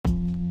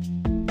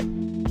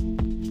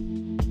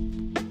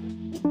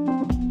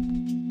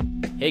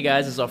Hey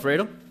guys, it's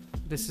Alfredo.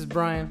 This is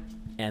Brian.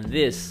 And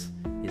this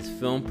is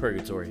Film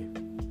Purgatory.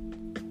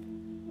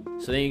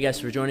 So thank you guys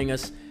for joining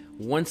us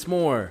once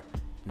more.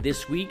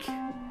 This week,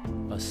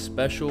 a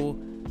special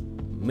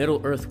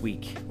Middle Earth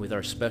week with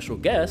our special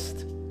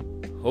guest,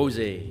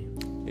 Jose.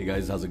 Hey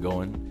guys, how's it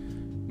going?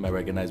 You might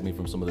recognize me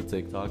from some of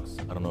the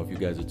TikToks. I don't know if you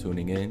guys are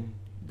tuning in.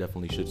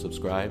 Definitely should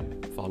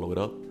subscribe, follow it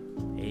up.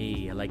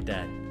 Hey, I like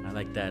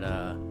that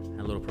a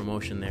little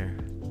promotion there.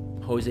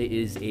 Jose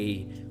is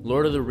a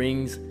Lord of the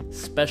Rings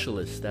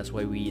specialist. That's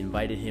why we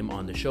invited him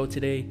on the show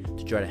today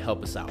to try to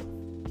help us out.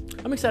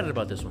 I'm excited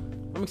about this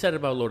one. I'm excited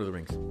about Lord of the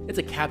Rings. It's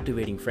a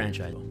captivating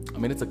franchise. I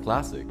mean, it's a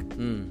classic.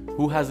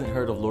 Who hasn't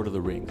heard of Lord of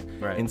the Rings?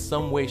 Right. In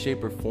some way,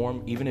 shape, or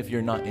form, even if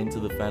you're not into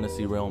the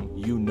fantasy realm,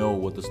 you know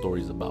what the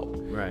story's about.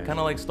 Right. Kind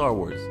of like Star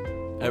Wars.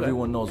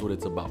 Everyone knows what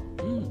it's about.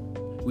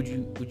 Would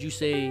you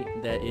say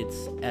that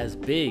it's as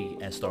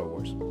big as Star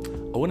Wars?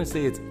 I wouldn't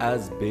say it's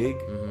as big.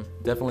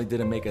 Definitely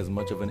didn't make as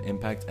much of an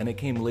impact, and it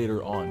came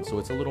later on, so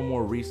it's a little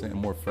more recent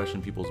and more fresh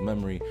in people's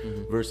memory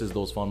versus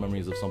those fond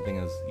memories of something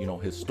as, you know,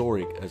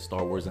 historic as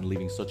Star Wars and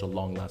leaving such a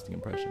long-lasting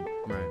impression.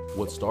 Right.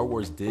 What Star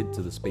Wars did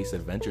to the space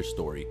adventure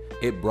story,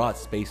 it brought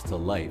space to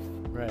life.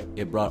 Right.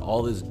 It brought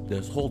all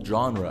this whole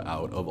genre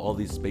out of all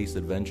these space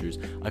adventures.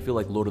 I feel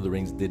like Lord of the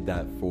Rings did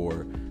that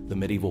for the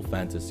medieval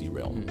fantasy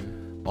realm.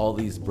 All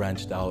these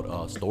branched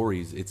out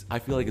stories, I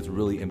feel like it's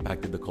really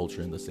impacted the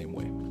culture in the same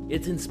way.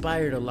 It's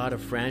inspired a lot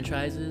of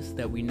franchises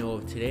that we know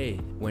of today.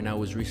 When I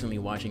was recently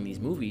watching these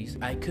movies,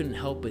 I couldn't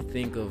help but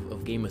think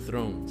of Game of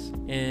Thrones.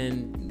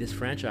 And this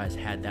franchise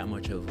had that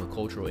much of a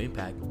cultural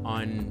impact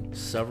on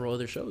several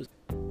other shows.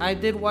 I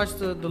did watch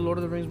the Lord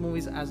of the Rings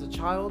movies as a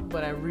child,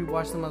 but I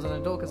rewatched them as an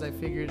adult because I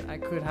figured I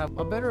could have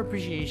a better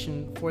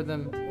appreciation for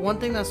them. One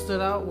thing that stood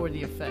out were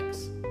the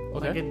effects.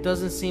 Okay. Like, it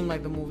doesn't seem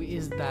like the movie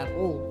is that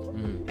old.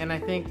 And I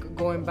think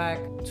going back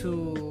to,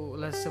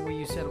 let's say, what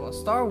you said about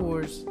Star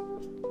Wars,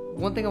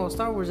 one thing about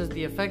Star Wars is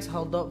the effects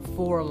held up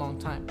for a long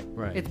time.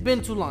 Right. It's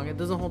been too long. It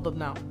doesn't hold up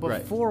now. But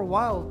Right. for a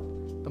while,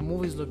 the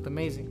movies looked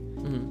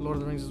amazing. Lord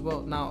of the Rings as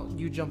well. Now,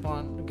 you jump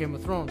on Game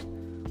of Thrones.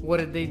 What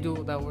did they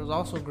do that was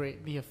also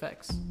great? The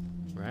effects.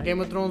 Right.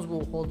 Game of Thrones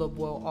will hold up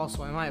well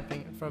also, in my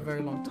opinion, for a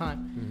very long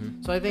time.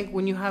 So I think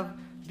when you have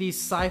these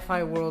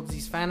sci-fi worlds,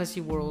 these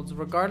fantasy worlds,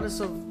 regardless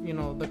of, you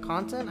know, the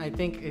content, I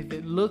think if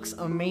it looks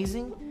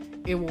amazing,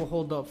 it will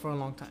hold up for a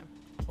long time.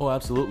 Oh,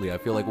 absolutely. I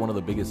feel like one of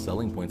the biggest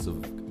selling points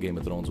of Game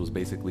of Thrones was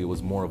basically it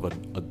was more of an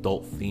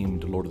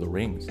adult-themed Lord of the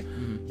Rings.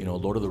 You know,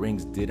 Lord of the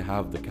Rings did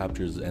have the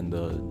captures and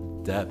the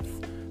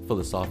depth,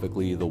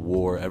 philosophically, the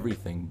war,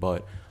 everything.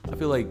 But I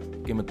feel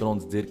like Game of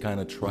Thrones did kind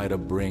of try to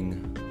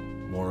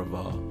bring more of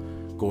a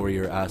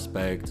gorier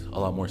aspect, a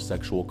lot more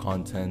sexual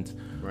content.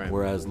 Right.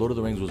 Whereas Lord of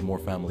the Rings was more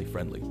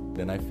family-friendly.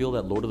 And I feel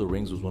that Lord of the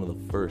Rings was one of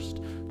the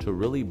first to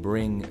really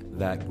bring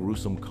that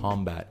gruesome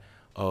combat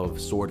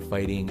of sword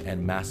fighting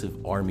and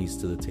massive armies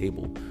to the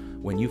table.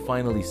 When you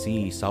finally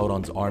see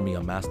Sauron's army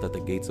amassed at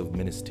the gates of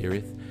Minas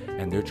Tirith,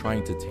 and they're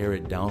trying to tear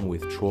it down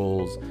with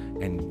trolls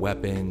and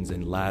weapons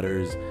and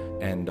ladders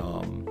and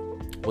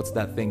what's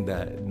that thing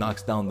that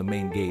knocks down the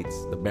main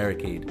gates, the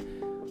barricade?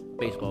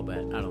 Baseball bat.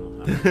 I don't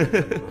know.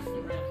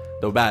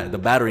 The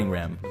battering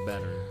ram. The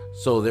battery.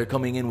 So they're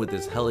coming in with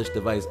this hellish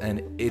device,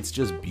 and it's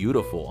just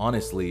beautiful.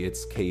 Honestly,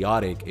 it's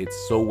chaotic. It's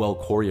so well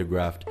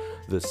choreographed.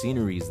 The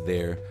scenery's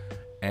there,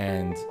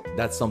 and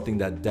that's something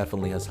that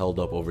definitely has held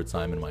up over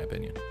time, in my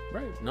opinion.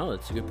 Right. No,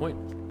 that's a good point.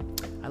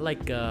 I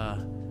like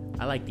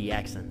the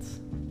accents.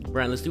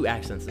 Brian, let's do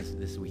accents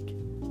this week.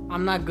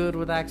 I'm not good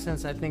with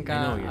accents. I think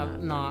I know you're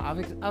not.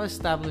 I've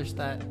established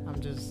that.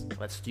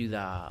 Let's do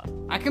the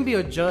I can be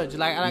a judge.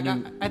 Like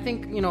New- I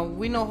think, you know,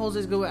 we know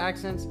Jose's good with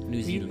accents.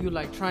 New Zealand. You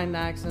like trying the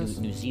accents.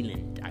 New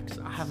Zealand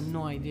accents. I have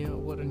no idea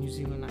what a New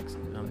Zealand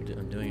accent is.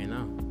 I'm doing it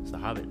now. It's The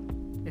Hobbit.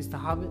 It's The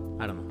Hobbit.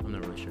 I don't know. I'm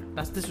not really sure.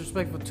 That's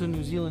disrespectful to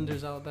New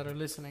Zealanders out that are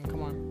listening.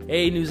 Come on.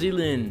 Hey, New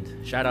Zealand.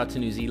 Shout out to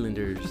New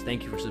Zealanders.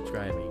 Thank you for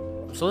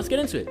subscribing. So let's get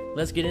into it.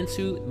 Let's get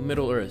into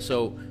Middle Earth.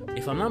 So,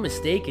 if I'm not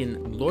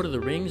mistaken, Lord of the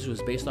Rings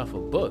was based off a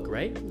book,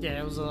 right? Yeah,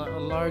 it was a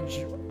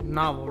large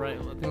novel, right?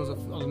 I think it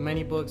was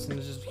many books, and it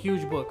was just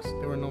huge books.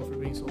 They were known for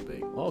being so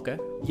big. Oh, okay.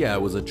 Yeah,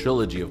 it was a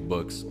trilogy of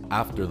books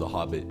after The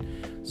Hobbit.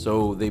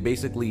 So they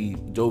basically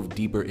dove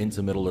deeper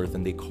into Middle Earth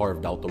and they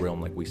carved out the realm,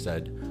 like we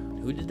said.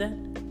 Who did that?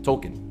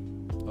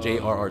 Tolkien.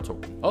 J.R.R.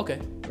 Tolkien. Okay,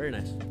 very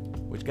nice.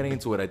 Which, getting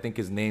into it, I think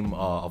his name,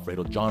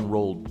 Alfredo,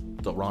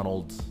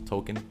 Ronald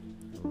Tolkien.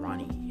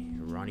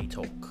 Ronnie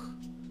Tolk.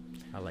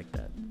 I like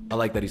that. I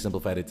like that he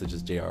simplified it to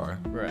just J.R.R.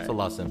 Right. It's a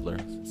lot simpler.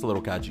 It's a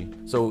little catchy.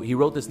 So he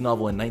wrote this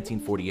novel in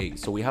 1948.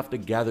 So we have to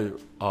gather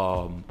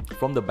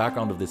from the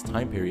background of this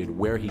time period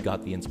where he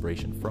got the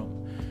inspiration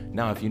from.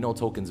 Now, if you know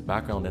Tolkien's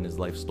background and his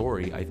life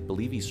story, I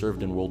believe he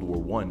served in World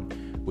War I,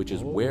 which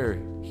is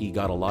where he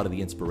got a lot of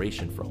the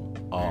inspiration from.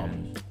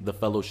 The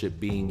fellowship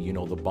being, you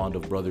know, the bond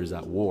of brothers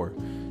at war,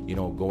 you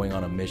know, going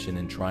on a mission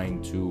and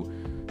trying to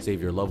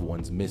save your loved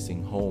ones,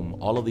 missing home.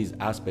 All of these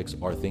aspects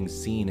are things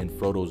seen in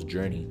Frodo's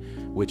journey,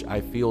 which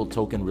I feel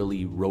Tolkien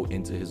really wrote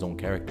into his own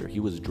character. He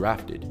was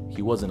drafted.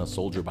 He wasn't a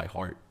soldier by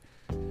heart.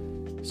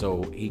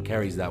 So he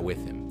carries that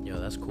with him. Yo,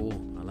 that's cool.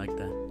 I like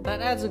that.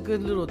 That adds a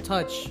good little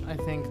touch, I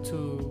think,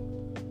 to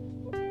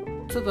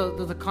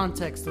the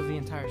context of the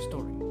entire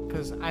story.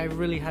 Because I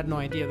really had no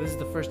idea. This is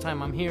the first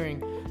time I'm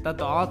hearing that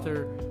the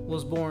author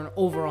was born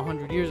over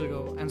 100 years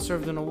ago and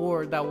served in a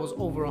war that was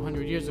over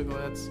 100 years ago.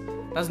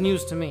 That's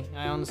news to me.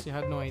 I honestly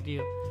had no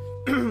idea.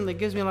 It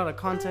gives me a lot of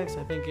context.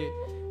 I think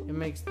it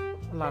makes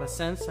a lot of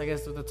sense, I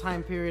guess, with the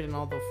time period and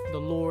all the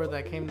lore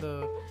that came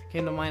to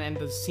mind, and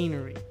the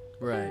scenery.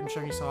 Right. I'm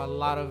sure he saw a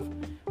lot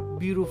of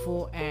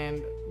beautiful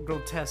and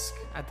grotesque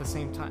at the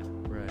same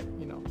time. Right.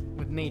 You know,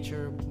 with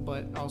nature,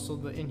 but also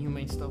the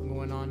inhumane stuff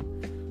going on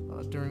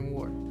during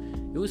war.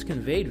 It was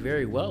conveyed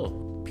very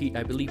well.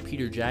 I believe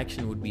Peter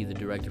Jackson would be the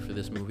director for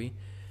this movie,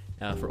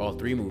 for all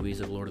three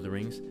movies of Lord of the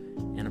Rings,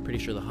 and I'm pretty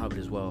sure The Hobbit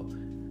as well.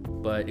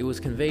 But it was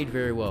conveyed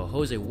very well.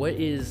 Jose, what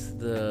is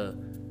the,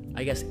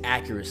 I guess,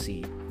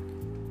 accuracy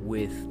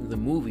with the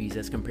movies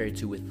as compared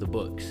to with the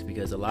books?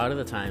 Because a lot of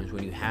the times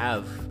when you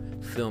have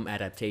film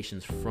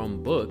adaptations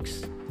from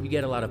books, you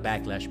get a lot of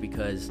backlash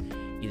because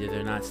either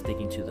they're not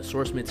sticking to the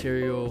source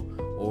material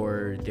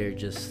or they're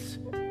just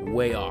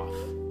way off.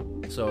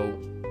 So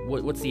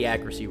what's the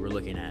accuracy we're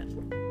looking at?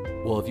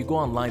 Well, if you go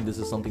online, this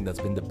is something that's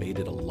been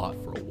debated a lot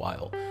for a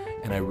while.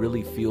 And I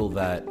really feel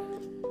that,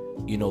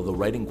 you know, the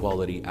writing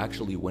quality,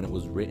 actually, when it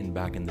was written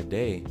back in the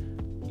day,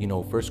 you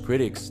know, first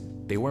critics,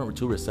 they weren't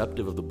too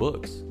receptive of the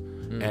books.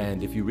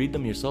 And if you read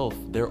them yourself,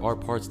 there are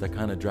parts that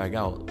kind of drag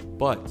out.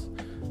 But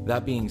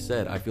that being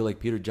said, I feel like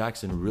Peter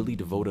Jackson really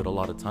devoted a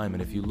lot of time.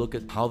 And if you look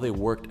at how they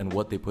worked and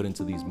what they put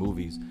into these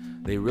movies,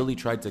 they really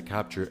tried to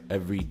capture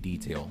every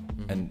detail.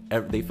 And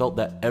they felt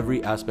that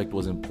every aspect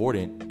was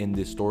important in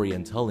this story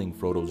and telling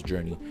Frodo's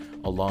journey,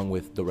 along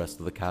with the rest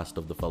of the cast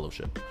of the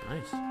Fellowship.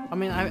 Nice. I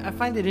mean, I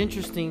find it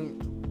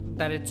interesting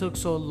that it took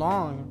so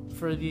long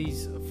for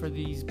these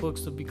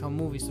books to become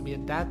movies, to be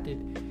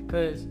adapted.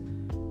 Because,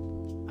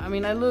 I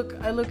mean, I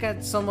look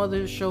at some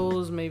other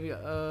shows, maybe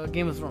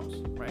Game of Thrones,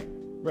 right?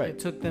 Right. It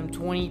took them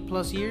 20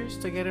 plus years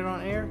to get it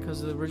on air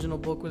because the original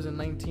book was in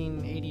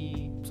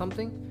 1980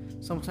 something,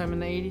 sometime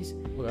in the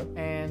 80s.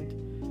 Okay. And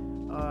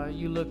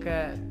you look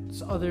at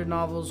other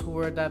novels who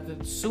were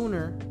adapted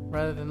sooner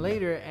rather than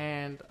later,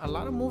 and a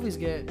lot of movies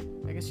get,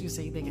 I guess you could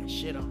say, they get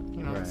shit on.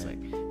 You know, It's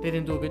like they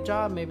didn't do a good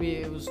job. Maybe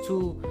it was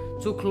too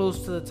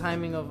close to the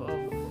timing of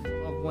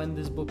when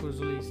this book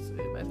was released.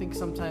 I think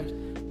sometimes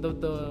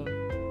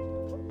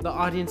the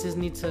audiences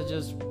need to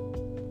just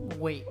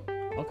wait.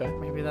 Okay.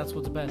 Maybe that's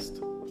what's best.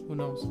 Who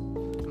knows?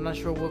 I'm not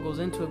sure what goes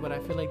into it, but I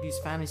feel like these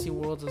fantasy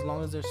worlds, as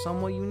long as they're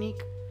somewhat unique,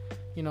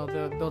 you know,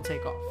 they'll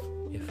take off.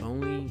 If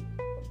only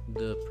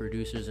the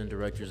producers and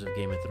directors of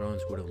Game of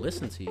Thrones would have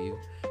listened to you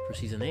for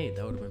season 8,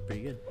 that would have been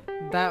pretty good.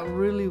 That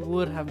really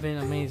would have been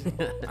amazing.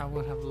 I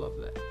would have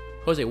loved that.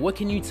 Jose, what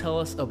can you tell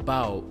us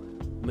about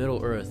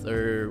Middle Earth,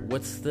 or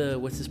what's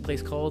this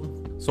place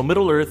called? So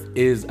Middle Earth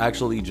is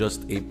actually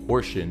just a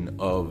portion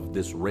of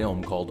this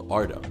realm called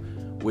Arda,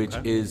 which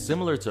is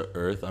similar to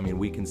Earth. I mean,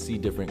 we can see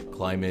different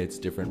climates,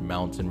 different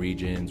mountain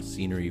regions,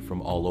 scenery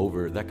from all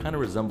over that kind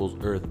of resembles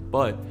Earth,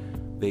 but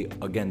they,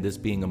 again, this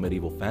being a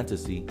medieval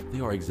fantasy,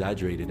 they are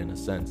exaggerated in a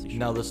sense.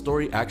 Now, the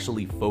story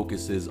actually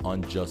focuses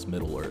on just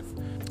Middle Earth.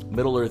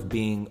 Middle Earth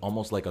being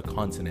almost like a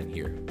continent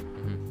here.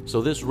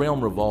 So this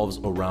realm revolves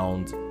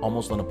around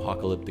almost an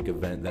apocalyptic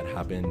event that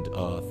happened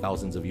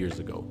thousands of years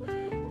ago,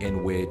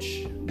 in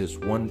which this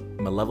one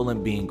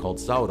malevolent being called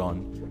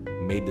Sauron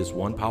made this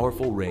one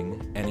powerful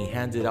ring, and he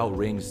handed out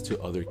rings to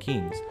other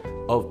kings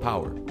of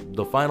power.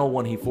 The final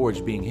one he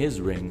forged, being his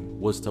ring,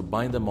 was to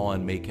bind them all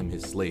and make him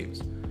his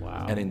slaves.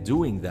 Wow. And in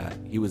doing that,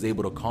 he was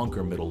able to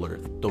conquer Middle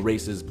Earth. The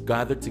races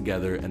gathered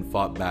together and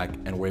fought back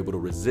and were able to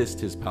resist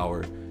his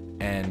power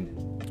and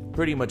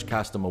pretty much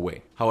cast him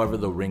away. However,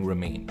 the ring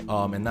remained.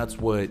 And that's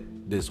what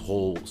this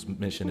whole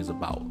mission is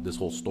about. This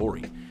whole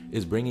story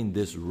is bringing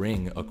this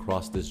ring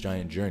across this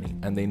giant journey.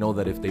 And they know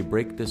that if they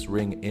break this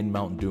ring in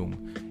Mount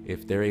Doom,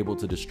 if they're able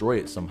to destroy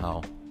it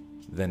somehow,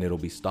 then it'll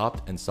be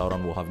stopped and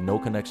Sauron will have no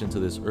connection to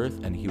this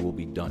earth and he will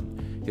be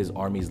done. His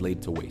army's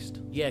laid to waste.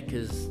 Yeah,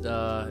 because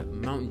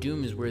Mount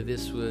Doom is where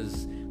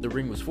the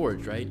ring was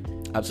forged, right?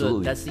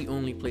 Absolutely. So that's the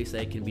only place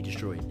that it can be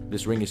destroyed.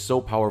 This ring is so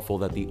powerful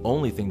that the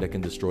only thing that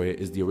can destroy it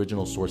is the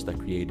original source that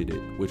created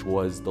it, which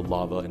was the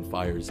lava and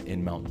fires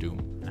in Mount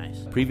Doom.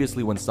 Nice.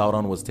 Previously, when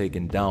Sauron was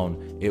taken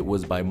down, it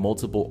was by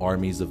multiple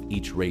armies of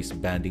each race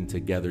banding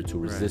together to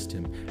resist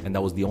him, and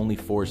that was the only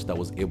force that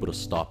was able to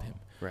stop him.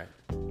 Right.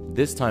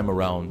 This time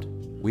around,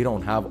 we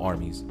don't have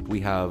armies. We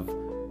have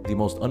the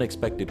most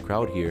unexpected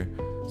crowd here.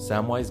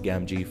 Samwise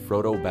Gamgee,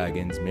 Frodo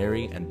Baggins,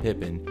 Merry, and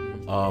Pippin,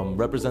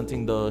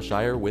 representing the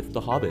Shire with the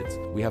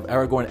Hobbits. We have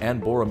Aragorn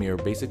and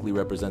Boromir basically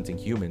representing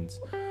humans.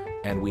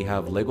 And we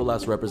have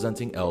Legolas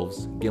representing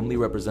elves, Gimli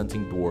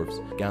representing dwarves,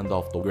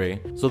 Gandalf the Grey.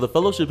 So the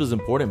Fellowship is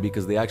important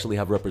because they actually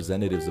have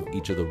representatives of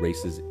each of the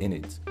races in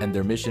it. And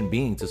their mission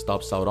being to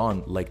stop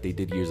Sauron like they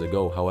did years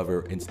ago.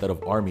 However, instead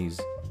of armies,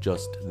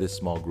 just this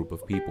small group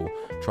of people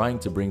trying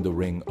to bring the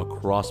ring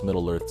across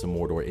Middle-earth to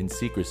Mordor in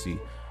secrecy,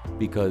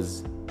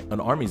 because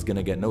an army's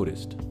gonna get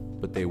noticed,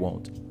 but they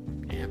won't.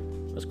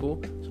 Damn. That's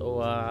cool. So,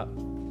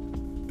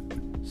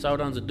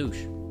 Sauron's a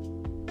douche.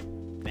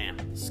 Damn.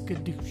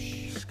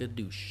 Skadoosh.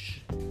 Skadoosh.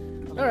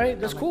 All right,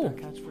 that's cool.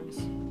 That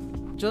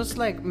catchphrase. Just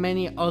like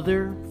many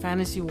other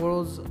fantasy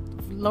worlds,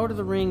 Lord of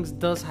the Rings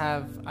does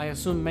have, I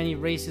assume, many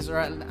races, or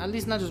at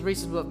least not just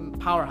races, but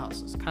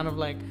powerhouses. Kind of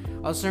like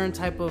a certain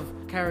type of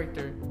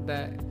character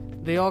that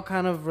they all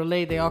kind of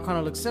relate, they all kind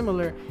of look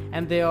similar,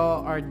 and they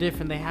all are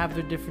different. They have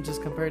their differences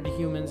compared to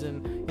humans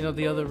and, you know,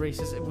 the other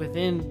races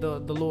within the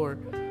lore.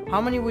 How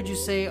many would you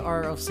say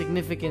are of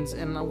significance,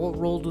 and what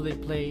role do they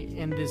play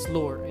in this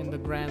lore, in the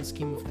grand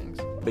scheme of things?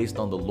 Based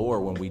on the lore,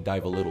 when we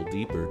dive a little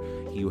deeper,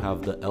 you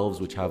have the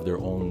elves, which have their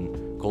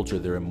own culture.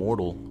 They're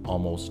immortal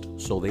almost,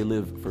 so they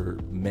live for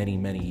many,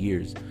 many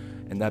years.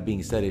 And that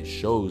being said, it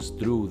shows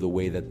through the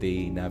way that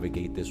they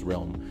navigate this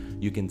realm.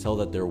 You can tell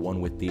that they're one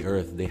with the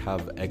earth. They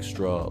have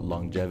extra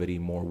longevity,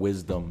 more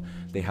wisdom.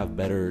 They have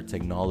better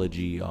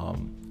technology,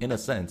 in a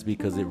sense,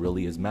 because it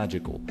really is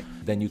magical.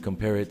 Then you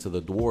compare it to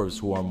the dwarves,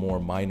 who are more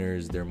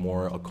miners. They're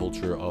more a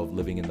culture of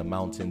living in the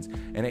mountains.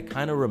 And it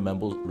kind of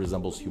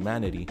resembles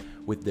humanity,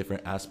 with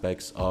different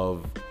aspects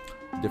of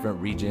different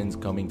regions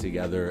coming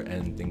together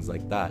and things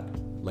like that.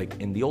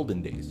 Like in the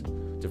olden days,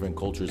 different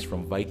cultures,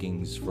 from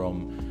Vikings,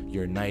 from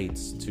your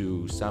knights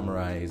to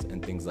samurais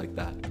and things like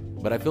that.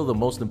 But I feel the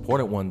most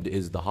important one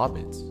is the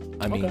hobbits.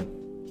 I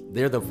mean,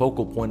 they're the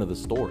focal point of the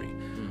story.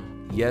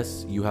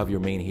 Yes, you have your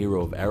main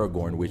hero of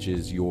Aragorn, which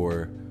is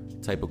your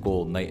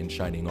typical knight in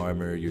shining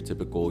armor, your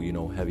typical, you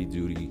know, heavy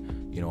duty,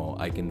 you know,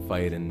 I can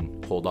fight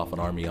and hold off an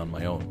army on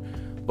my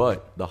own.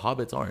 But the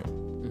hobbits aren't.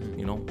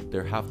 You know,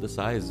 they're half the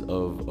size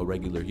of a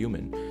regular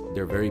human.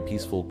 They're a very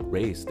peaceful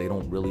race. They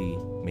don't really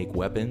make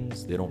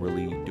weapons. They don't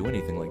really do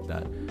anything like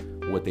that.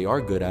 What they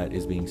are good at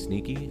is being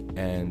sneaky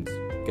and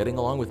getting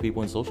along with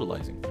people and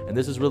socializing. And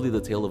this is really the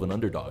tale of an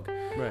underdog.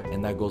 Right.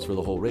 And that goes for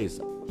the whole race.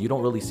 You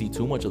don't really see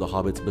too much of the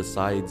hobbits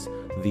besides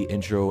the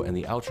intro and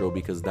the outro,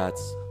 because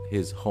that's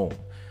his home.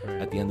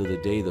 Right. At the end of the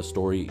day, the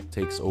story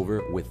takes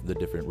over with the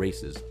different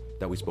races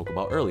that we spoke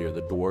about earlier,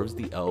 the dwarves,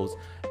 the elves,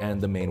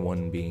 and the main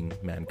one being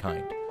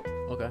mankind.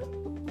 Okay.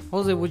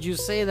 Jose, would you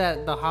say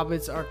that the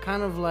hobbits are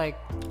kind of like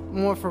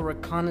more for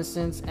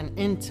reconnaissance and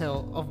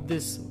intel of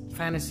this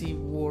fantasy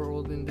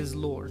world and this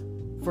lore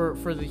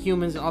for the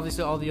humans and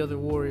obviously all the other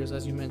warriors,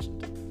 as you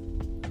mentioned?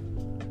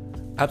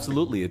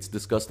 Absolutely. It's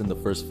discussed in the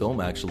first film,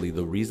 actually.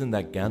 The reason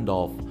that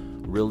Gandalf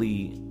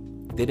really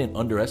didn't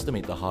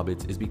underestimate the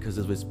hobbits is because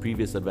of his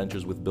previous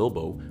adventures with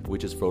Bilbo,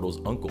 which is Frodo's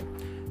uncle.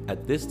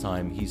 At this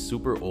time, he's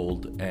super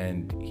old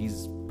and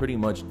he's pretty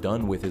much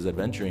done with his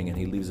adventuring, and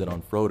he leaves it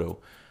on Frodo.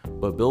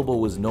 But Bilbo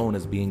was known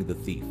as being the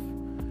thief.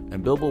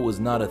 And Bilbo was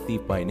not a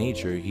thief by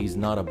nature. He's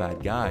not a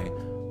bad guy,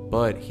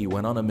 but he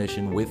went on a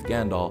mission with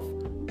Gandalf,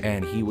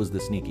 and he was the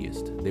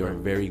sneakiest. They were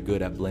very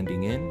good at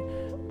blending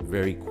in,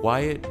 very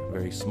quiet,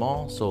 very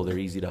small, so they're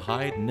easy to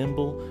hide,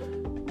 nimble,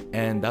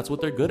 and that's what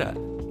they're good at.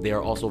 They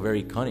are also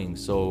very cunning,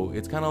 so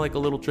it's kind of like a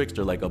little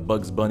trickster, like a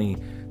Bugs Bunny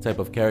type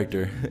of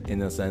character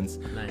in a sense.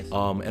 Nice.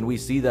 And we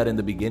see that in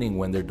the beginning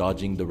when they're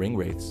dodging the ring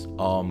wraiths.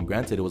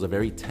 Granted, it was a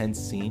very tense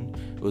scene.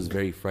 It was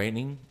very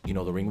frightening. You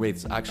know, the ring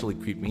wraiths actually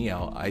creeped me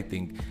out. I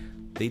think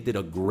they did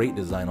a great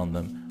design on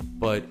them,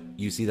 but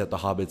you see that the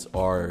hobbits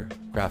are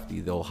crafty.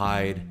 They'll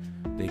hide,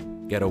 they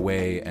get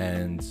away,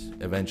 and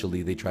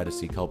eventually they try to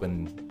seek help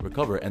and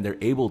recover, and they're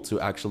able to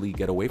actually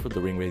get away from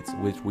the ring wraiths,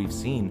 which we've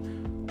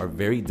seen are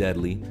very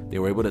deadly. They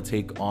were able to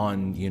take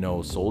on, you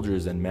know,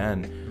 soldiers and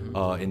men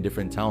in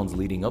different towns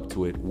leading up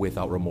to it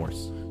without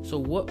remorse. So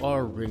what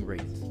are ring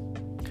wraiths?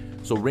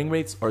 So ring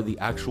wraiths are the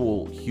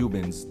actual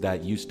humans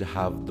that used to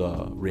have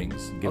the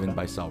rings given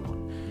by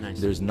Sauron.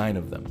 Nice. There's 9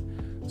 of them.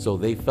 So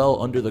they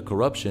fell under the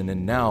corruption,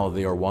 and now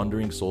they are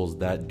wandering souls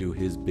that do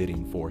his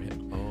bidding for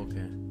him. Oh,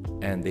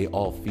 okay. And they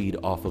all feed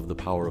off of the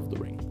power of the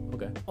ring.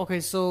 Okay. Okay,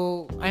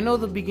 so I know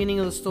the beginning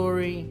of the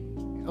story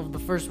of the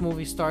first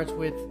movie starts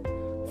with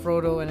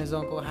Frodo and his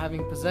uncle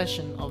having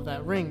possession of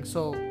that ring.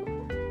 So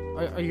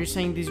are you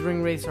saying these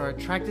ring wraiths are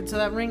attracted to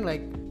that ring?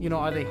 Like, you know,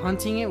 are they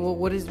hunting it?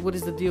 What is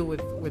the deal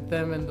with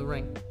them and the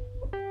ring?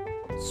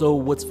 So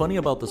what's funny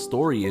about the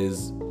story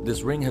is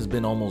this ring has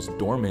been almost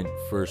dormant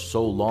for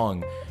so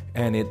long,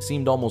 and it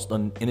seemed almost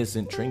an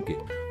innocent trinket.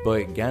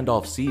 But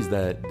Gandalf sees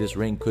that this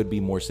ring could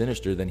be more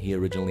sinister than he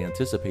originally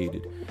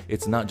anticipated.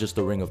 It's not just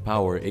a ring of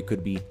power, it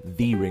could be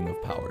the ring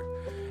of power.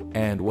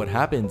 And what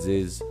happens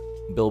is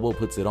Bilbo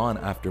puts it on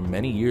after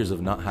many years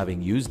of not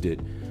having used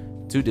it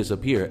to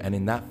disappear, and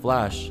in that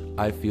flash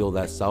I feel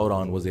that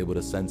Sauron was able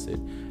to sense it.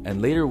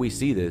 And later we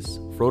see this.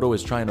 Frodo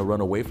is trying to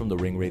run away from the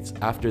ring wraiths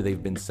after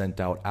they've been sent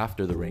out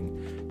after the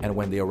ring, and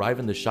when they arrive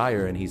in the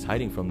Shire and he's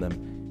hiding from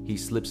them, he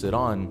slips it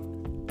on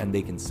and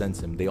they can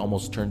sense him. They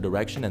almost turn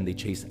direction and they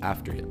chase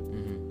after him.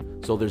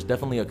 So there's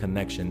definitely a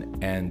connection,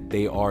 and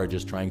they are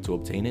just trying to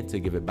obtain it to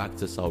give it back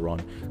to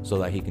Sauron so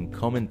that he can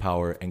come in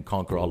power and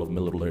conquer all of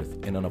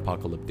Middle-earth in an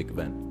apocalyptic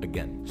event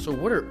again. So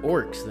what are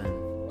orcs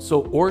then?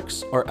 So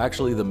orcs are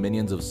actually the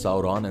minions of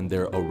Sauron, and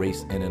they're a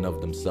race in and of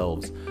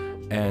themselves.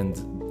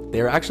 And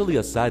they're actually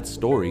a sad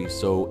story.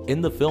 So in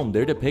the film,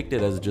 they're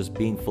depicted as just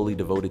being fully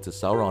devoted to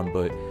Sauron,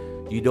 but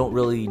you don't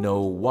really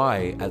know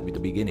why at the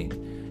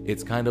beginning.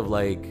 It's kind of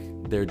like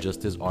they're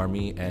just his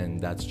army, and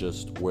that's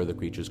just where the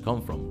creatures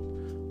come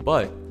from.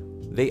 But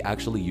they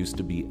actually used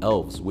to be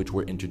elves, which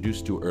were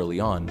introduced to early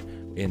on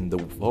in the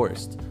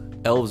forest.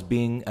 Elves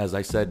being, as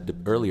I said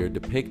earlier,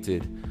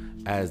 depicted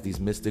as these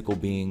mystical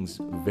beings,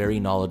 very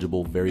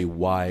knowledgeable, very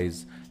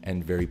wise,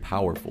 and very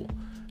powerful.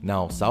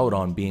 Now,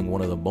 Sauron, being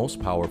one of the most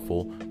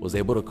powerful, was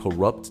able to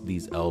corrupt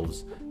these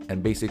elves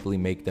and basically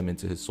make them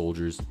into his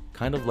soldiers,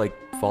 kind of like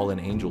fallen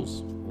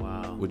angels.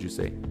 Wow. Would you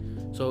say?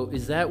 So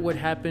is that what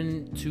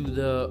happened to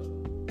the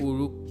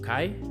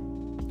Uruk-hai?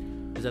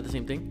 Is that the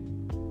same thing?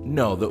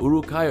 No, the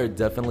Uruk-hai are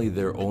definitely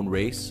their own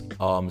race.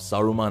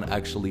 Saruman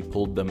actually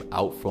pulled them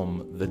out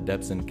from the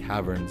depths and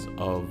caverns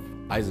of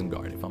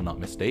Isengard, if I'm not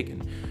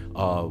mistaken,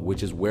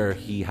 which is where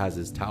he has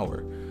his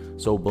tower.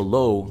 So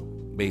below,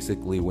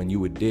 basically, when you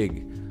would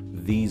dig,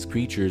 these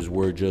creatures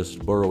were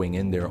just burrowing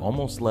in there,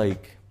 almost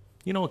like,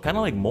 kind of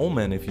like mole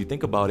men if you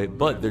think about it,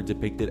 but they're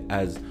depicted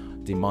as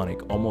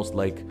demonic, almost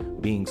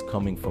like beings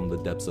coming from the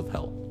depths of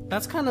hell.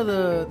 That's kind of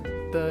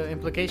the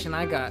implication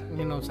I got,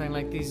 saying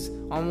like these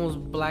almost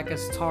black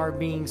as tar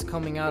beings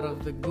coming out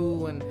of the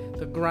goo and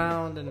the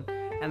ground,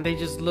 and they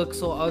just look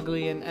so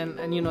ugly, and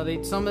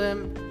they, some of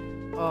them,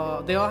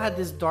 they all had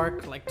this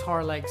dark, like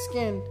tar-like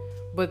skin,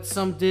 but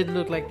some did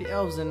look like the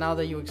elves. And now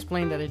that you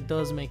explained that, it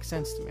does make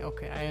sense to me.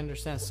 Okay, I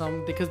understand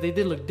some, because they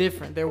did look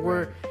different. There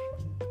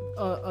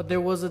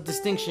was a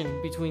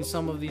distinction between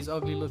some of these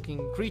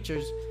ugly-looking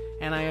creatures,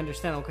 and I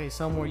understand. Okay,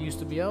 some were used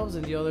to be elves,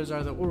 and the others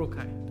are the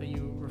Uruk-hai that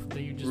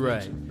you just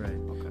mentioned. Right.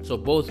 Okay. So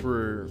both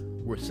were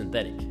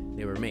synthetic.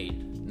 They were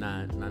made,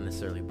 not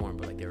necessarily born,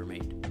 but like they were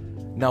made.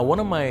 Now, one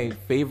of my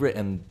favorite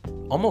and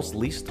almost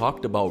least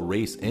talked about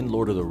race in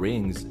Lord of the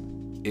Rings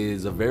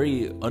is a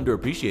very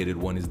underappreciated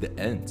one, is the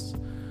Ents.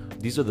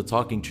 These are the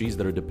talking trees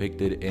that are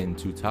depicted in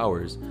Two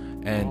Towers.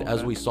 And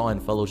as we saw in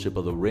Fellowship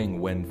of the Ring,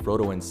 when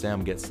Frodo and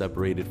Sam get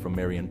separated from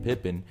Merry and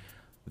Pippin,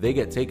 they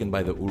get taken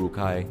by the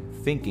Uruk-hai,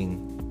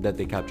 thinking that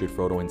they captured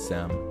Frodo and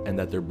Sam and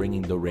that they're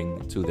bringing the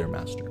ring to their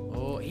master.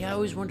 Oh, yeah, I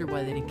always wondered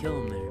why they didn't kill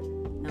him there.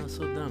 That was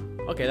so dumb.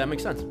 Okay, that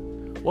makes sense.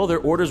 Well, their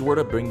orders were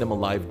to bring them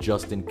alive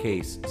just in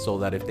case, so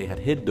that if they had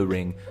hid the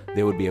ring,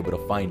 they would be able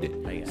to find it.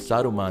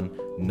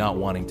 Saruman not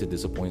wanting to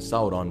disappoint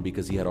Sauron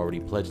because he had already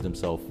pledged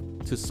himself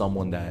to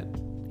someone that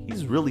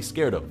he's really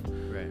scared of.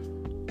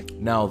 Right.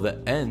 Now,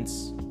 the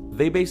Ents,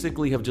 they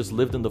basically have just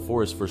lived in the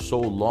forest for so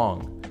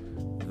long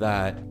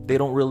that they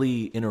don't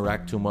really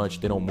interact too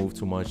much, they don't move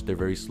too much, they're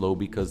very slow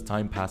because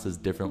time passes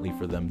differently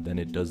for them than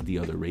it does the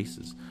other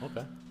races.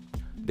 Okay.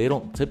 They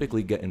don't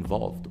typically get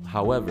involved.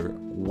 However,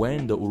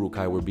 when the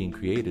Uruk-hai were being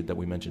created that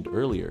we mentioned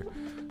earlier,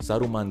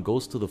 Saruman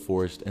goes to the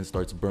forest and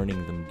starts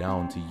burning them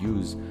down to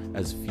use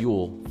as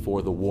fuel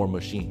for the war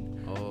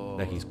machine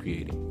that he's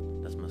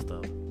creating. That's messed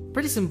up.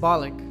 Pretty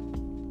symbolic,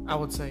 I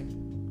would say.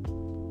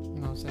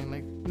 You know what I'm saying?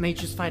 Like,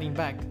 nature's fighting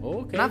back.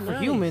 Okay, not for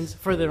nice. humans,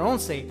 for their own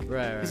sake.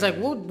 Right. It's like,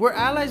 well, we're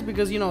allies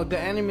because, the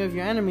enemy of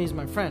your enemy is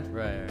my friend.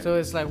 Right. So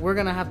it's like, we're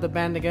going to have to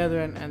band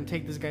together and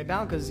take this guy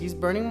down because he's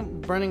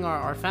burning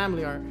our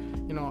family,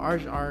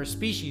 our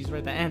species,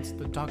 right? The ants,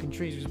 the talking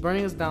trees. He's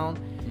burning us down.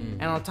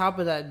 And on top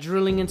of that,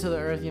 drilling into the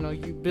earth, you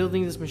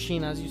building this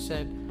machine, as you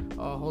said,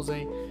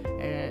 Jose.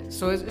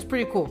 So it's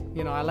pretty cool.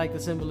 I like the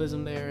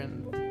symbolism there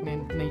and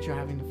nature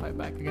having to fight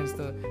back against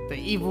the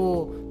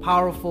evil,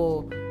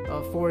 powerful,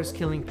 forest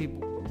killing people.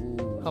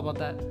 How about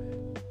that?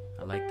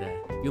 I like that.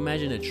 You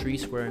imagine a tree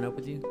squaring up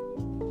with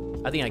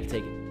you? I think I can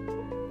take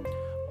it.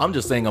 I'm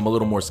just saying I'm a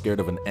little more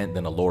scared of an Ent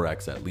than a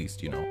Lorax, at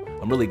least,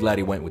 I'm really glad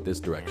he went with this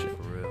direction.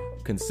 For real.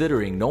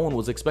 Considering no one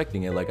was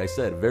expecting it, like I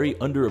said, very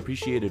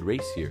underappreciated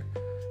race here.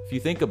 If you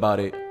think about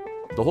it,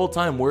 the whole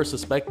time we're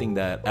suspecting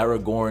that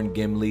Aragorn,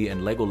 Gimli,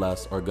 and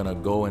Legolas are gonna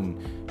go and,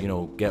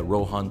 get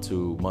Rohan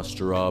to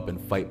muster up and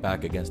fight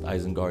back against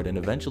Isengard, and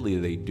eventually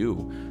they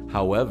do.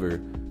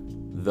 However,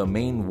 the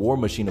main war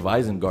machine of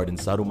Isengard and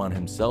Saruman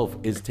himself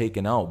is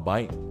taken out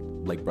by,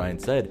 like Brian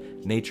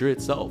said, nature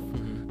itself.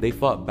 They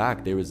fought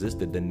back, they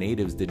resisted, the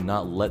natives did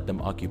not let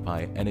them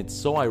occupy, and it's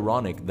so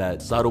ironic that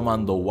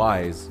Saruman the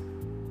Wise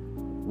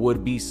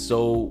would be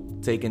so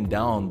taken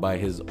down by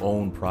his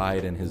own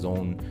pride and his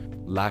own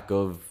lack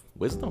of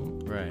wisdom,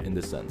 right, in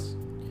this sense.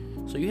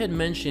 So you had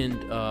mentioned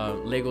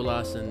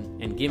Legolas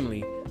and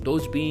Gimli,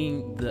 those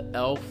being the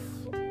elf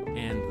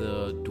and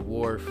the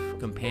dwarf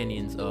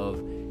companions of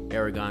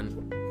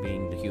Aragorn,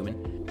 being the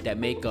human, that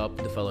make up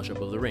the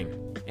Fellowship of the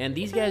Ring. And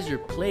these guys are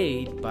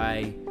played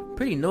by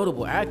pretty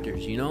notable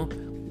actors,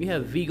 We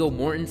have Viggo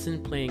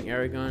Mortensen playing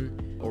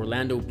Aragorn,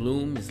 Orlando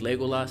Bloom is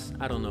Legolas.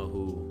 I don't know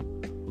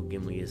who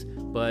Gimli is,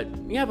 but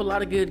you have a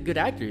lot of good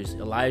actors.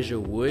 Elijah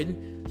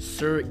Wood,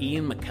 Sir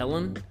Ian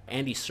McKellen,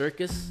 Andy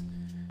Serkis.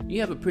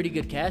 You have a pretty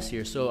good cast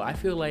here, so I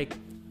feel like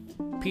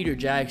Peter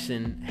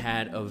Jackson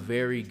had a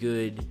very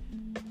good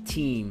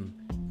team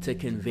to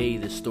convey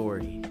the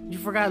story. You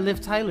forgot Liv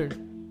Tyler.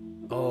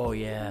 Oh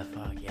yeah,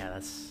 fuck yeah,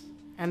 that's...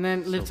 And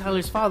then Liv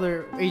Tyler's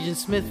father, Agent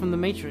Smith from The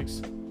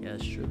Matrix. Yeah,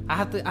 that's true. I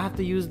have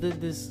to use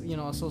this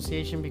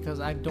association because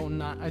I do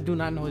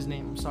not know his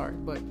name. I'm sorry,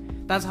 but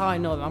that's how I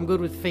know them. I'm good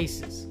with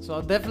faces,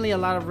 so definitely a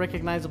lot of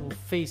recognizable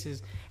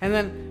faces. And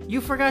then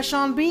you forgot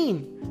Sean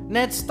Bean,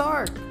 Ned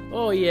Stark.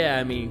 Oh yeah,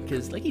 I mean,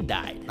 cause like he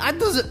died.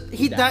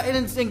 He died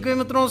in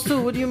Game of Thrones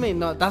too. What do you mean?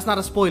 No, that's not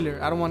a spoiler.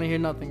 I don't want to hear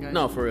nothing, guys.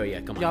 No, for real,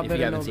 yeah. Come on, Y'all if you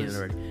better haven't know seen this. it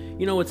already.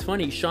 You know what's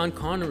funny? Sean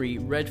Connery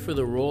read for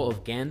the role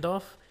of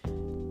Gandalf,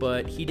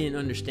 but he didn't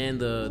understand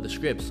the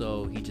script,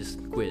 so he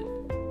just quit.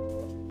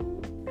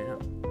 Yeah.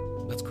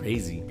 That's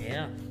crazy.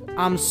 Yeah.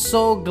 I'm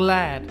so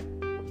glad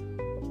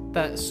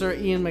that Sir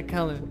Ian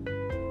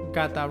McKellen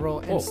got that role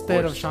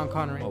instead of Sean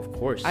Connery. Of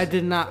course. I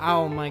did not.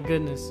 Oh my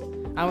goodness.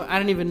 I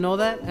didn't even know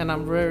that, and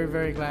I'm very,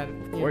 very glad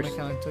Ian course.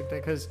 McKellen took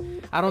that because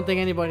I don't think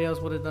anybody else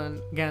would have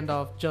done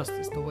Gandalf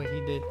justice the way he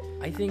did.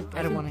 I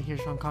didn't want to hear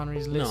Sean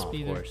Connery's lisp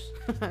either.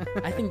 Of course.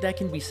 I think that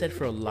can be said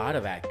for a lot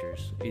of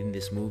actors in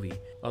this movie.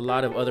 A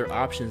lot of other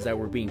options that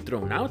were being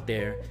thrown out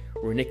there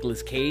were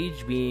Nicolas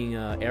Cage being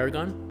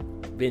Aragorn,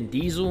 Vin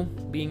Diesel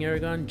being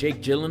Aragorn,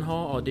 Jake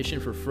Gyllenhaal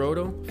auditioned for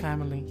Frodo.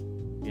 Family.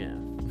 Yeah.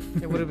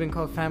 It would have been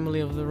called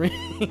Family of the Ring.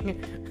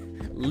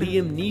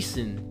 Liam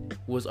Neeson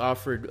was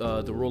offered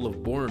the role of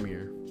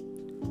Boromir.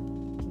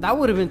 That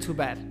would have been too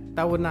bad.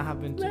 That would not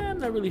have been too I'm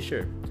not really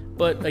sure.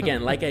 But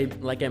again, like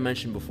I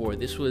mentioned before,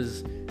 this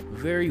was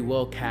very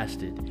well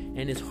casted,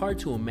 and it's hard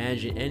to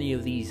imagine any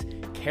of these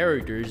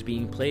characters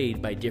being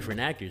played by different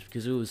actors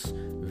because it was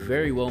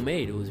very well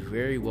made. It was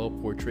very well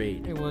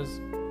portrayed. It was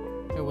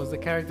the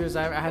characters.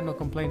 I had no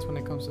complaints when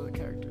it comes to the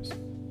characters.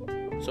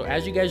 So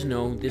as you guys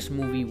know, this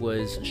movie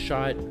was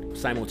shot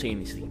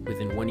simultaneously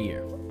within 1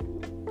 year.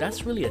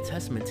 That's really a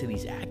testament to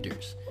these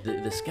actors.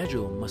 The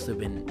schedule must have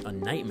been a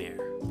nightmare.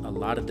 A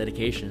lot of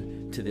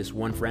dedication to this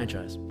one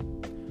franchise.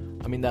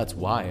 I mean, that's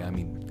why. I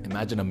mean,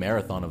 imagine a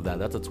marathon of that.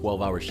 That's a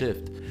 12-hour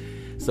shift.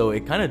 So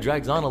it kind of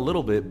drags on a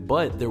little bit,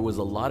 but there was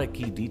a lot of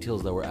key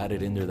details that were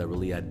added in there that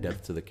really add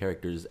depth to the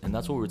characters. And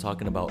that's what we were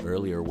talking about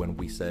earlier when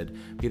we said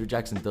Peter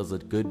Jackson does a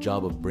good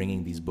job of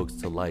bringing these books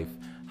to life.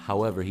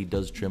 However, he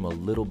does trim a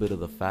little bit of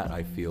the fat,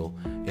 I feel,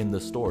 in the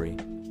story.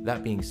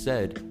 That being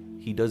said,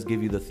 he does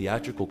give you the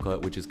theatrical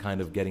cut, which is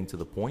kind of getting to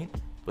the point,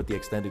 but the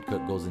extended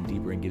cut goes in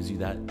deeper and gives you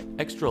that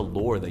extra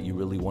lore that you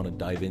really want to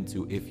dive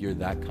into if you're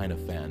that kind of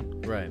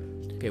fan. Right.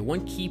 Okay,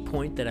 one key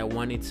point that I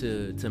wanted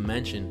to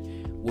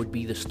mention would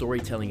be the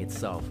storytelling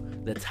itself,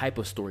 the type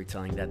of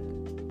storytelling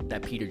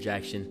that Peter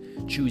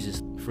Jackson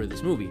chooses for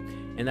this movie,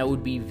 and that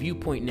would be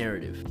viewpoint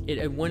narrative.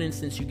 At one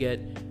instance, you get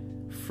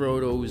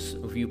Frodo's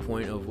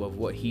viewpoint of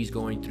what he's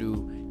going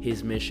through,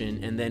 his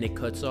mission, and then it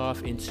cuts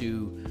off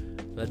into,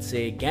 let's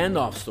say,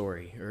 Gandalf's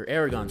story or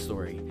Aragorn's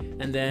story,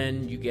 and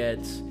then you get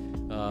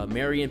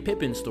Merry and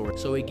Pippin's story.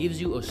 So it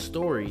gives you a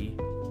story,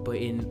 but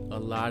in a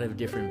lot of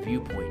different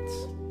viewpoints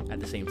at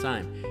the same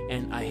time.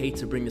 And I hate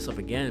to bring this up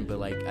again, but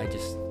like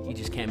you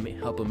just can't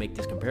help but make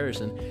this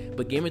comparison.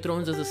 But Game of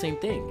Thrones does the same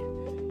thing.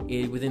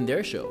 Within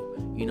their show,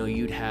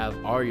 you'd have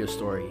Arya's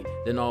story,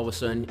 then all of a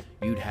sudden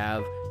you'd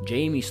have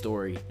Jaime's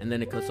story, and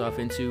then it cuts off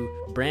into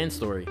Bran's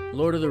story.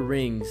 Lord of the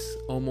Rings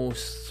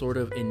almost sort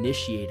of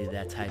initiated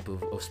that type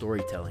of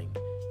storytelling.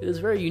 It was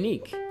very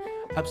unique.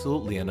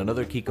 Absolutely, and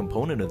another key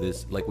component of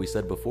this, like we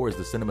said before, is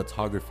the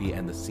cinematography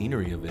and the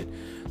scenery of it.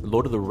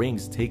 Lord of the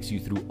Rings takes you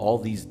through all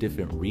these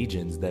different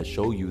regions that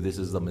show you this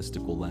is a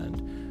mystical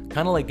land.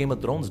 Kind of like Game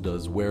of Thrones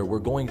does, where we're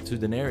going to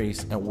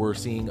Daenerys and we're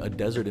seeing a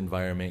desert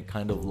environment,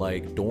 kind of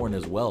like Dorne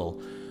as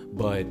well,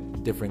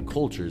 but different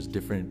cultures,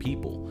 different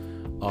people.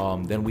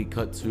 Then we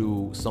cut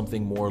to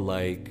something more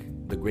like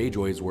the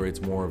Greyjoys, where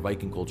it's more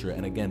Viking culture,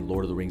 and again,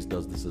 Lord of the Rings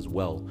does this as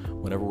well.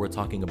 Whenever we're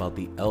talking about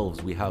the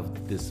elves, we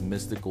have this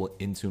mystical,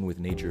 in tune with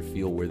nature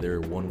feel where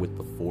they're one with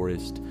the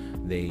forest.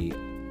 They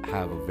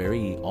have a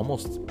very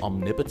almost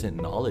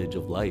omnipotent knowledge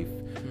of life,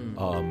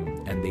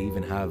 and they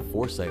even have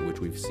foresight, which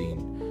we've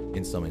seen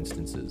in some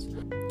instances.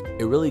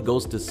 It really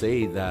goes to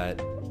say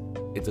that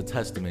it's a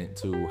testament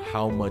to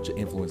how much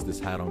influence this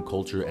had on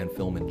culture and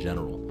film in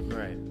general.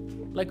 Right.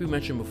 Like we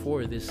mentioned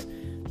before, this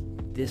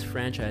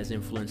franchise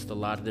influenced a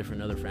lot of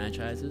different other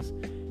franchises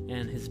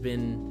and has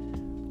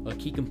been a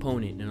key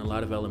component in a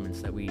lot of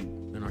elements that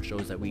in our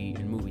shows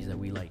and movies that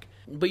we like.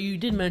 But you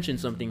did mention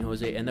something,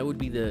 Jose, and that would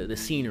be the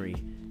scenery.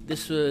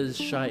 This was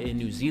shot in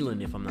New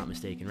Zealand, if I'm not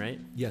mistaken, right?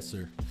 Yes,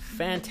 sir.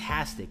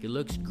 Fantastic. It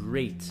looks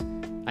great.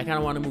 I kind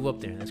of want to move up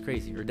there. That's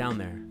crazy. Or down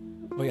there.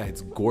 Oh yeah,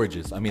 it's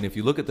gorgeous. I mean, if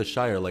you look at the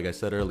Shire, like I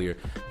said earlier,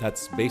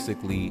 that's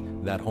basically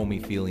that homey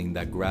feeling,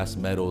 that grass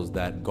meadows,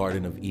 that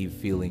Garden of Eve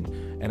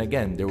feeling. And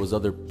again, there was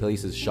other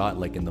places shot,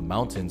 like in the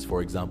mountains,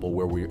 for example,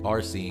 where we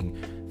are seeing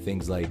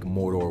things like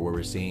Mordor, where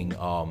we're seeing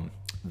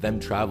them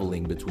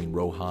traveling between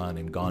Rohan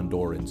and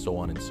Gondor and so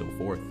on and so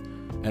forth.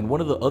 And one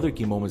of the other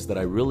key moments that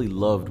I really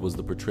loved was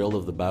the portrayal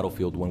of the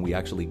battlefield when we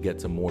actually get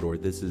to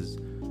Mordor. This is,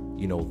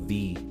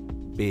 the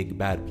big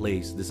bad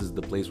place. This is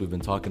the place we've been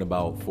talking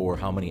about for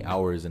how many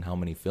hours and how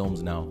many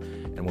films now.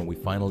 And when we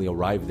finally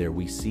arrive there,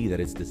 we see that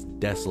it's this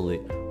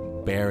desolate,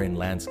 barren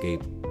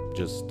landscape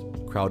just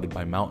crowded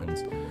by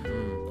mountains.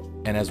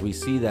 And as we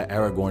see that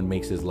Aragorn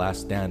makes his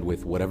last stand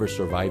with whatever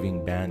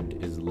surviving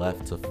band is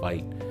left to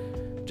fight,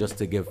 just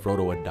to give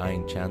Frodo a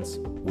dying chance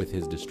with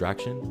his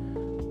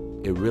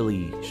distraction, it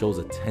really shows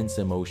a tense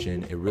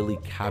emotion. It really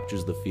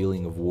captures the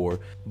feeling of war.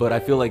 But I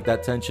feel like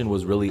that tension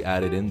was really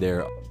added in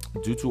there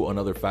due to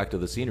another fact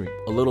of the scenery.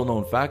 A little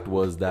known fact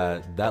was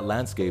that that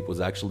landscape was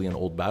actually an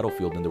old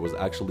battlefield, and there was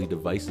actually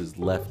devices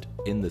left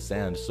in the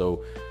sand.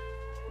 So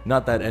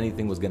not that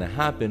anything was going to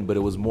happen, but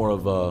it was more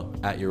of a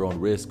at your own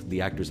risk.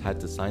 The actors had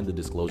to sign the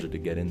disclosure to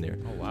get in there.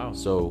 Oh, wow.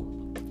 So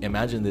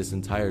imagine this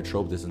entire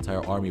trope, this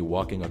entire army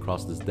walking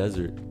across this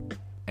desert,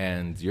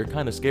 and you're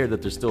kind of scared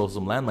that there's still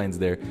some landmines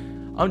there.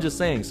 I'm just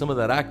saying, some of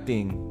that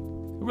acting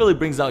really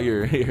brings out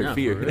your No,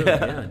 fear. for real.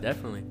 Yeah,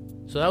 definitely.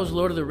 So that was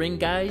Lord of the Ring,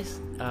 guys.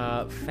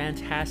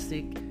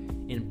 Fantastic,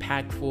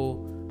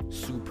 impactful,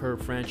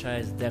 superb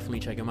franchise. Definitely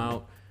check them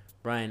out.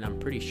 Brian, I'm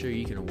pretty sure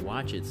you can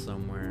watch it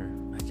somewhere.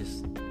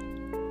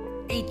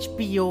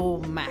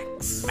 HBO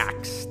Max.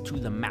 Max to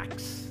the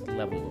max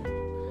level.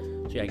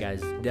 So yeah,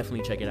 guys,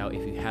 definitely check it out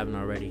if you haven't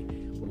already.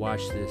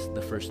 Watch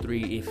the first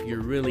 3. If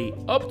you're really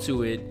up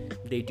to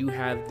it, they do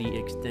have the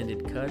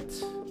extended cut.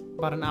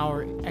 About an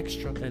hour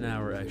extra. An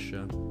hour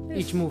extra.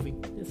 Each movie.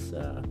 It's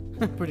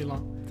Pretty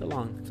long. it's a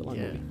long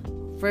movie.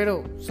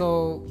 Fredo,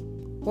 so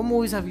what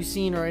movies have you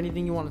seen or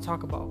anything you want to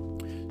talk about?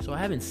 So I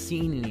haven't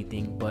seen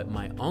anything, but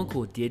my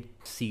uncle did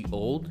see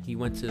Old. He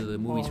went to the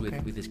movies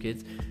with his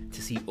kids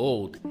to see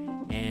Old,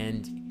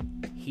 and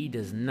he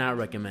does not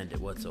recommend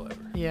it whatsoever.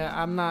 Yeah,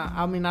 I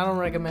don't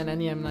recommend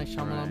any M. Night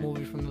Shyamalan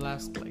movie from the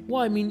last,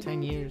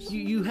 10 years.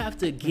 You have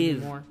to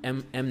give more.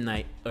 M.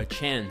 Night a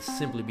chance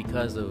simply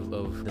because of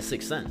The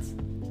Sixth Sense.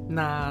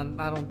 Nah,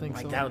 I don't think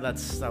so.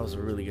 That was a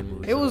really good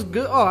movie. It was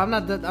good. Oh, I'm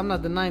not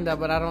denying that,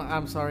 but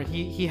I'm sorry.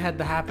 He had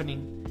The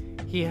Happening.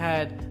 He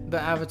had the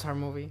Avatar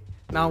movie.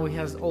 Now he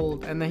has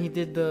Old, and then he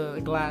did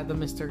the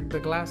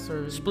Glass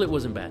or Split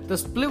wasn't bad. The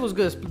Split was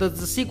good. The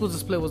sequel to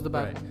Split was the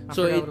bad Right. one. I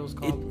So forgot what it was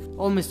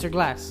called. Mr.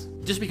 Glass.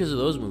 Just because of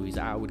those movies,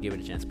 I would give it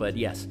a chance. But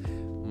yes,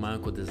 my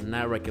uncle does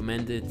not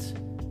recommend it.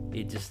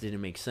 It just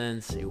didn't make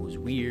sense. It was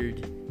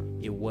weird.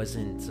 It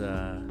wasn't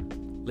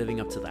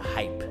living up to the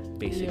hype,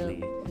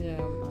 basically. Yeah.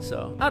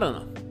 So I don't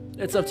know.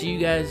 It's up to you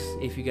guys.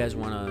 If you guys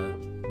want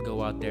to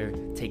go out there,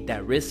 take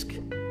that risk,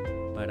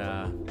 but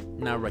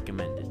not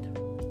recommended.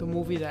 The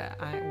movie that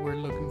we're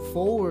looking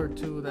forward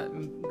to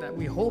that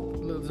we hope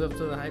lives up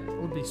to the hype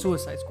would be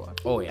Suicide Squad.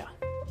 Oh yeah,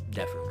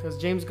 definitely. Because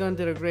James Gunn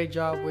did a great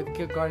job with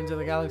Guardians of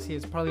the Galaxy.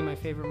 It's probably my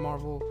favorite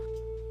Marvel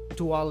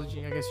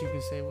duology, I guess you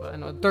can say. But I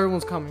know the third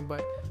one's coming,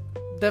 but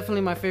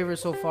definitely my favorite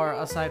so far,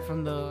 aside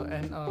from the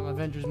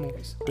Avengers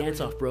movies.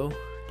 Dance off, bro.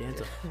 Dance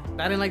off.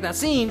 I didn't like that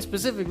scene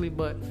specifically,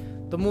 but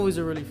the movies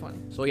are really funny.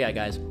 So yeah,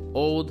 guys,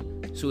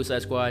 Old,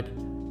 Suicide Squad,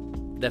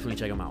 definitely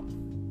check them out.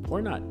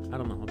 Or not. I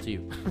don't know. Up to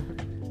you.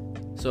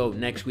 So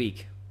next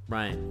week,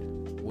 Brian,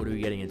 what are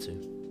we getting into?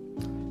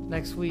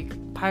 Next week,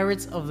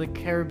 Pirates of the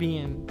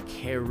Caribbean.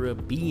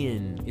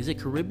 Caribbean. Is it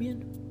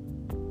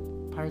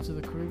Caribbean? Pirates of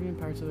the Caribbean,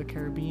 Pirates of the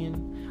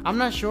Caribbean. I'm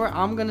not sure.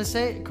 I'm going to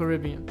say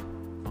Caribbean.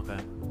 Okay.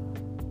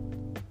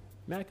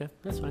 Yeah, okay,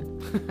 that's fine.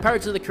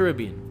 Pirates of the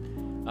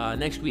Caribbean.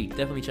 Next week,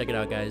 definitely check it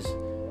out, guys.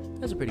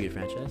 That's a pretty good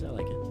franchise. I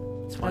like it.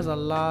 It's fun. Has a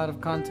lot of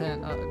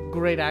content,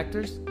 great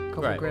actors,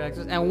 couple Right. of great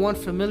actors, and one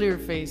familiar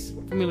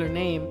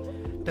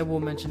name that we'll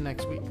mention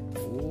next week.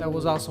 That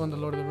was also in the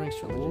Lord of the Rings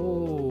trilogy.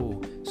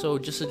 Oh, so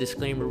just a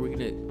disclaimer: we're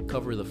gonna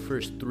cover the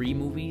first 3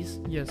 movies,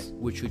 Yes.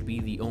 which would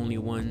be the only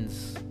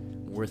ones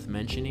worth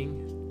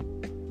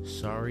mentioning.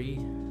 Sorry,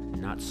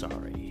 not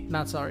sorry.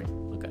 Not sorry.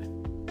 Okay.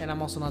 And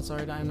I'm also not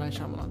sorry that I'm Night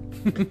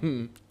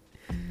Shyamalan.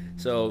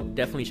 So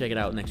definitely check it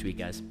out next week,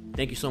 guys.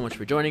 Thank you so much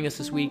for joining us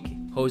this week.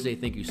 Jose,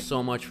 thank you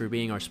so much for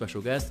being our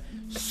special guest.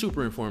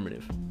 Super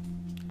informative.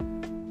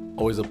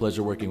 Always a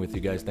pleasure working with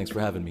you guys. Thanks for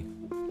having me.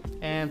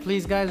 And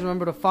please, guys,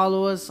 remember to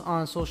follow us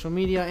on social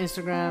media,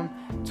 Instagram,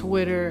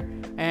 Twitter,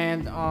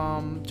 and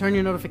turn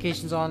your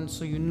notifications on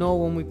so you know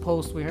when we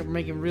post. We're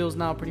making reels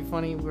now, pretty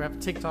funny. We have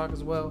TikTok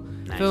as well.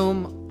 Nice.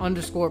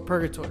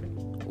 Film_Purgatory.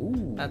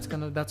 Ooh,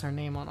 That's our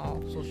name on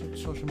all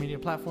social media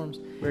platforms.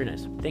 very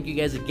nice. Thank you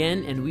guys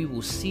again, and we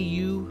will see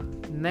you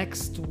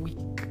Next week.